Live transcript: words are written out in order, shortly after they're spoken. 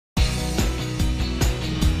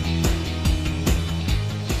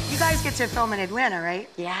get to film in Atlanta, right?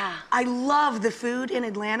 Yeah. I love the food in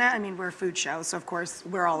Atlanta. I mean, we're a food show, so of course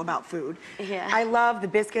we're all about food. Yeah. I love the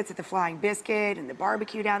biscuits at the Flying Biscuit and the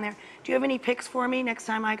barbecue down there. Do you have any picks for me next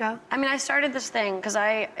time I go? I mean, I started this thing because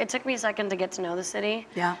it took me a second to get to know the city.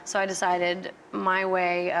 Yeah. So I decided my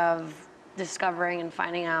way of discovering and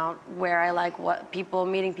finding out where I like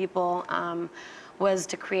meeting people, was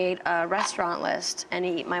to create a restaurant list and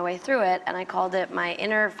eat my way through it, and I called it my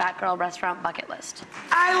Inner Fat Girl Restaurant Bucket List.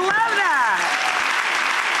 I love that!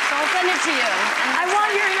 So I'll send it to you. I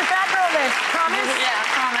want your Inner Fat Girl list, promise? Yeah,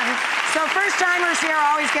 promise. So first timers here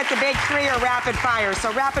always get the big three or rapid fire.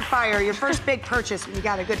 So rapid fire, your first big purchase when you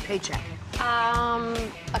got a good paycheck.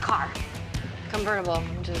 A car. Convertible,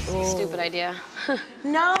 which is a stupid idea.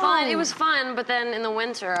 No. Fun. It was fun, but then in the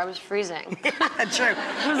winter I was freezing. Yeah, true.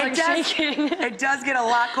 I was like shaking. It does get a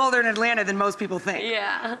lot colder in Atlanta than most people think.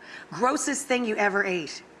 Yeah. Grossest thing you ever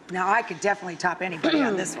ate? Now, I could definitely top anybody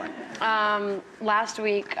on this one. Last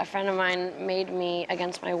week, a friend of mine made me,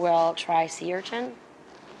 against my will, try sea urchin.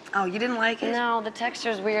 Oh, you didn't like it? No, the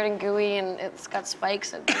texture's weird and gooey, and it's got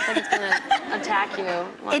spikes. It looks like it's gonna attack you.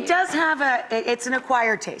 It does have it's an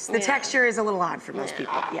acquired taste. The texture is a little odd for most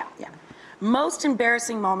people. Yeah, yeah. Most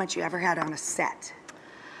embarrassing moment you ever had on a set?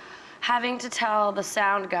 Having to tell the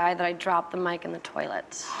sound guy that I dropped the mic in the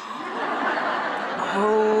toilet.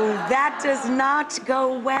 Oh, that does not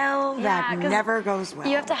go well. Yeah, that never goes well.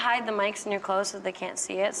 You have to hide the mics in your clothes so they can't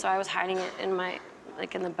see it. So I was hiding it in my,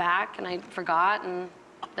 in the back, and I forgot, and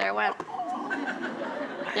there it went.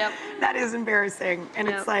 Yep. That is embarrassing. And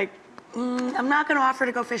it's like, I'm not going to offer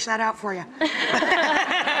to go fish that out for you. Let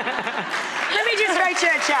me just write you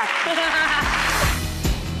a check.